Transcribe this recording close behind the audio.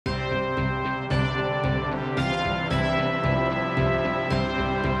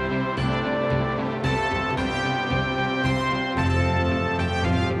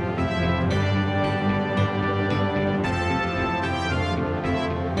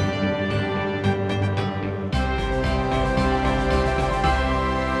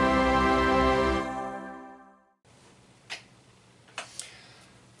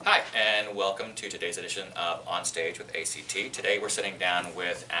welcome to today's edition of On Stage with A.C.T. Today we're sitting down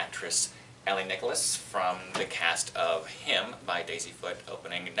with actress Ellie Nicholas from the cast of Him by Daisy Foote,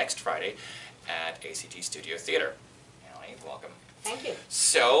 opening next Friday at A.C.T. Studio Theater. Ellie, welcome. Thank you.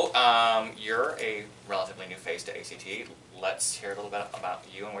 So, you're a relatively new face to A.C.T. Let's hear a little bit about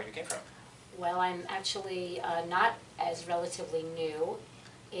you and where you came from. Well, I'm actually not as relatively new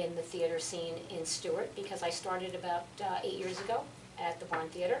in the theater scene in Stewart because I started about 8 years ago at the Barn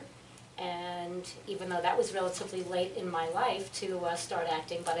Theater. And even though that was relatively late in my life to start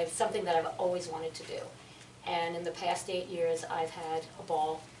acting, but it's something that I've always wanted to do. And in the past 8 years, I've had a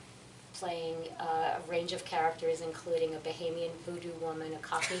ball playing a range of characters, including a Bahamian voodoo woman, a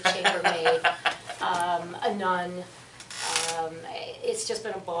Cockney chambermaid, a nun. It's just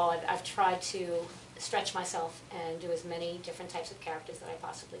been a ball. I've tried to stretch myself and do as many different types of characters that I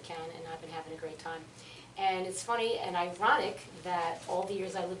possibly can, and I've been having a great time. And it's funny and ironic that all the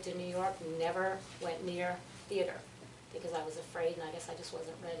years I lived in New York never went near theater because I was afraid and I guess I just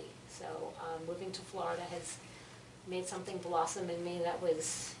wasn't ready. So moving to Florida has made something blossom in me that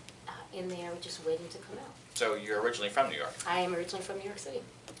was in there just waiting to come out. So you're originally from New York? I am originally from New York City.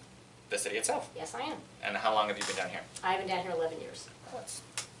 The city itself? Yes, I am. And how long have you been down here? I've been down here 11 years. Oh, that's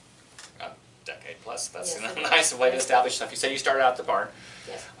a decade plus. That's Yes, a nice way to establish stuff. You say you started out at the Barn.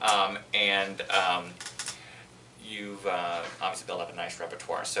 Yes. You've obviously built up a nice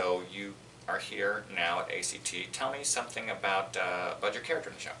repertoire. So you are here now at A.C.T. Tell me something about your character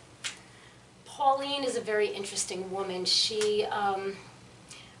in the show. Pauline is a very interesting woman. She, on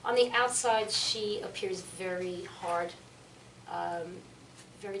the outside, she appears very hard,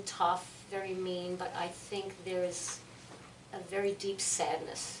 very tough, very mean, but I think there's a very deep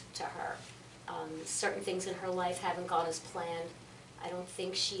sadness to her. Certain things in her life haven't gone as planned. I don't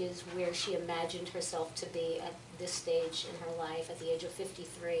think she is where she imagined herself to be at this stage in her life, at the age of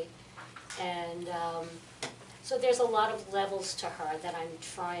 53. And so there's a lot of levels to her that I'm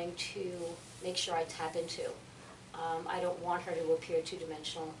trying to make sure I tap into. I don't want her to appear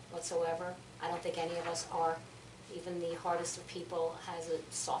two-dimensional whatsoever. I don't think any of us are. Even the hardest of people have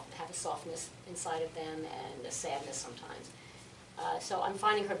a softness inside of them and a sadness sometimes. So I'm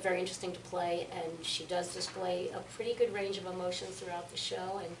finding her very interesting to play, and she does display a pretty good range of emotions throughout the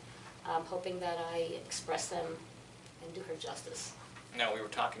show, and I'm hoping that I express them and do her justice. Now, we were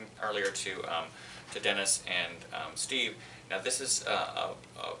talking earlier to Dennis and Steve. Now, this is a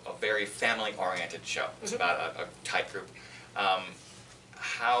very family-oriented show. It's about a tight group.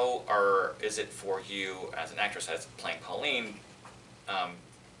 Is it for you as an actress, as playing Pauline,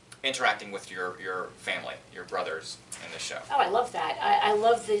 interacting with your family, your brothers in the show? Oh, I love that. I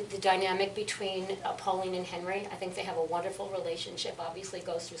love the dynamic between Pauline and Henry. I think they have a wonderful relationship. Obviously, it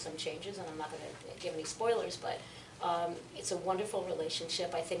goes through some changes, and I'm not going to give any spoilers, but it's a wonderful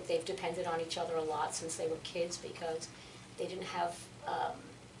relationship. I think they've depended on each other a lot since they were kids because they didn't have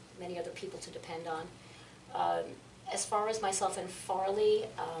many other people to depend on. As far as myself and Farley,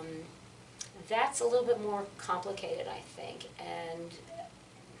 that's a little bit more complicated, I think, and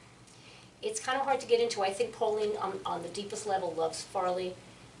it's kind of hard to get into. I think Pauline, on the deepest level, loves Farley.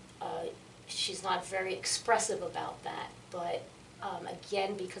 She's not very expressive about that, but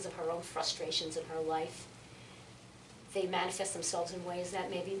again, because of her own frustrations in her life, they manifest themselves in ways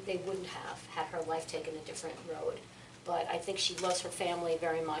that maybe they wouldn't have had her life taken a different road. But I think she loves her family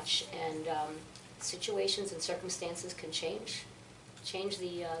very much, and situations and circumstances can change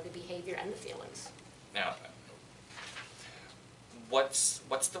the behavior and the feelings. Now, what's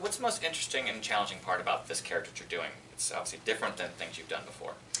the most interesting and challenging part about this character that you're doing? It's obviously different than things you've done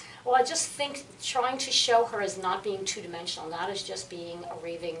before. Well, I just think trying to show her as not being two-dimensional, not as just being a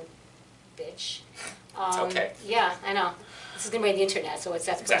raving bitch. It's okay. Yeah, I know. This is going to be the internet, so that's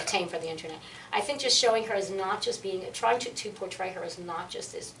Exactly. pretty tame for the internet. I think just showing her as not just being, trying to portray her as not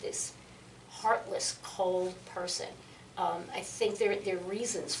just this heartless, cold person. I think there are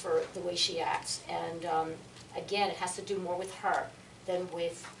reasons for the way she acts, and again, it has to do more with her than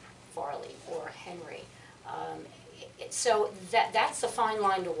with Farley or Henry. So that's a fine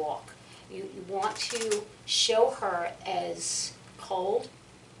line to walk. You want to show her as cold,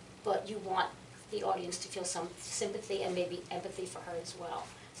 but you want the audience to feel some sympathy and maybe empathy for her as well.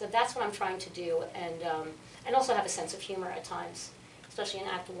 So that's what I'm trying to do, and also have a sense of humor at times, especially in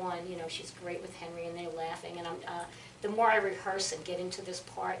Act 1. You know, she's great with Henry, and they're laughing. And the more I rehearse and get into this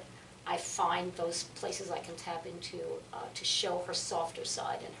part, I find those places I can tap into to show her softer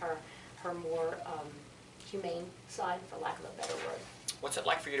side and her more humane side, for lack of a better word. What's it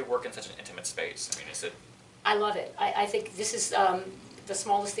like for you to work in such an intimate space? I mean, is it... I love it. I think this is the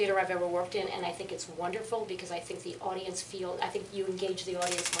smallest theater I've ever worked in, and I think it's wonderful because I think the audience I think you engage the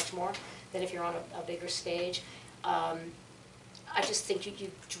audience much more than if you're on a bigger stage. I just think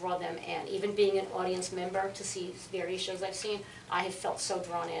you draw them in. Even being an audience member to see various shows I've seen, I have felt so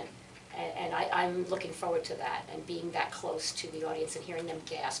drawn in. And I'm looking forward to that, and being that close to the audience and hearing them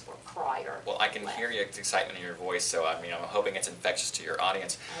gasp or cry or Well, I can laugh. hear the excitement in your voice, so I mean, I'm hoping it's infectious to your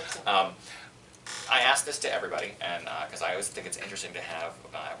audience. I hope so. I ask this to everybody, and because I always think it's interesting to have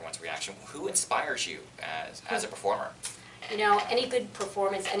everyone's reaction. Who inspires you as a performer? You know, any good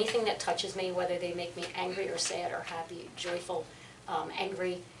performance, anything that touches me, whether they make me angry or sad or happy, joyful,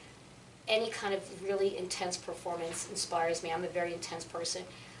 angry, any kind of really intense performance inspires me. I'm a very intense person.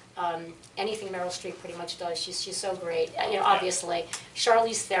 Anything Meryl Streep pretty much does, she's so great. You know, obviously,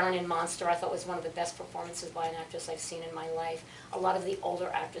 Charlize Theron in Monster I thought was one of the best performances by an actress I've seen in my life. A lot of the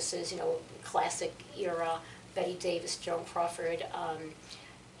older actresses, you know, classic era, Bette Davis, Joan Crawford,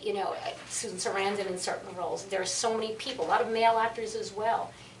 you know, Susan Sarandon in certain roles. There are so many people, a lot of male actors as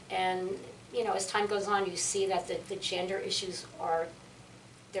well. And, you know, as time goes on, you see that the gender issues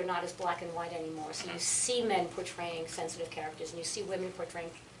they're not as black and white anymore. So you see men portraying sensitive characters, and you see women portraying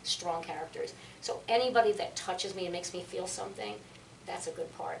strong characters. So anybody that touches me and makes me feel something, that's a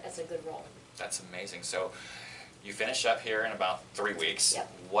good part, that's a good role. That's amazing. So you finish up here in about 3 weeks.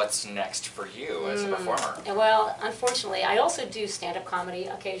 Yep. What's next for you as a performer? Well, unfortunately, I also do stand-up comedy.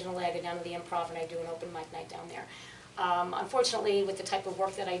 Occasionally I go down to the Improv and I do an open mic night down there. Unfortunately, with the type of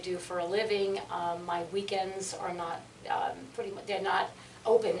work that I do for a living, my weekends are not they're not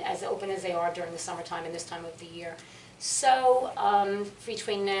open as they are during the summertime and this time of the year. So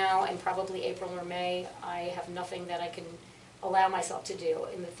between now and probably April or May, I have nothing that I can allow myself to do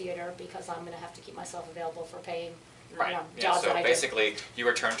in the theater because I'm going to have to keep myself available for paying Right. Yeah, jobs so that I do. basically, you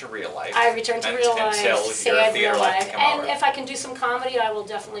return to real life. I return to real life, until your sad theater real life life, can come and over. if I can do some comedy, I will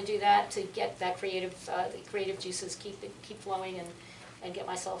definitely do that to get that the creative juices keep flowing and get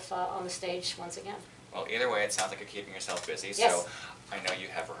myself on the stage once again. Well, either way, it sounds like you're keeping yourself busy. Yes. So I know you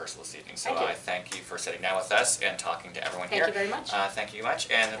have rehearsal this evening. So Thank you. I thank you for sitting down with us and talking to everyone Thank here. you very much. Thank you much,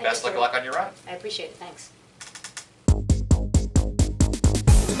 and Thank best you, of sir. luck on your run. I appreciate it, thanks.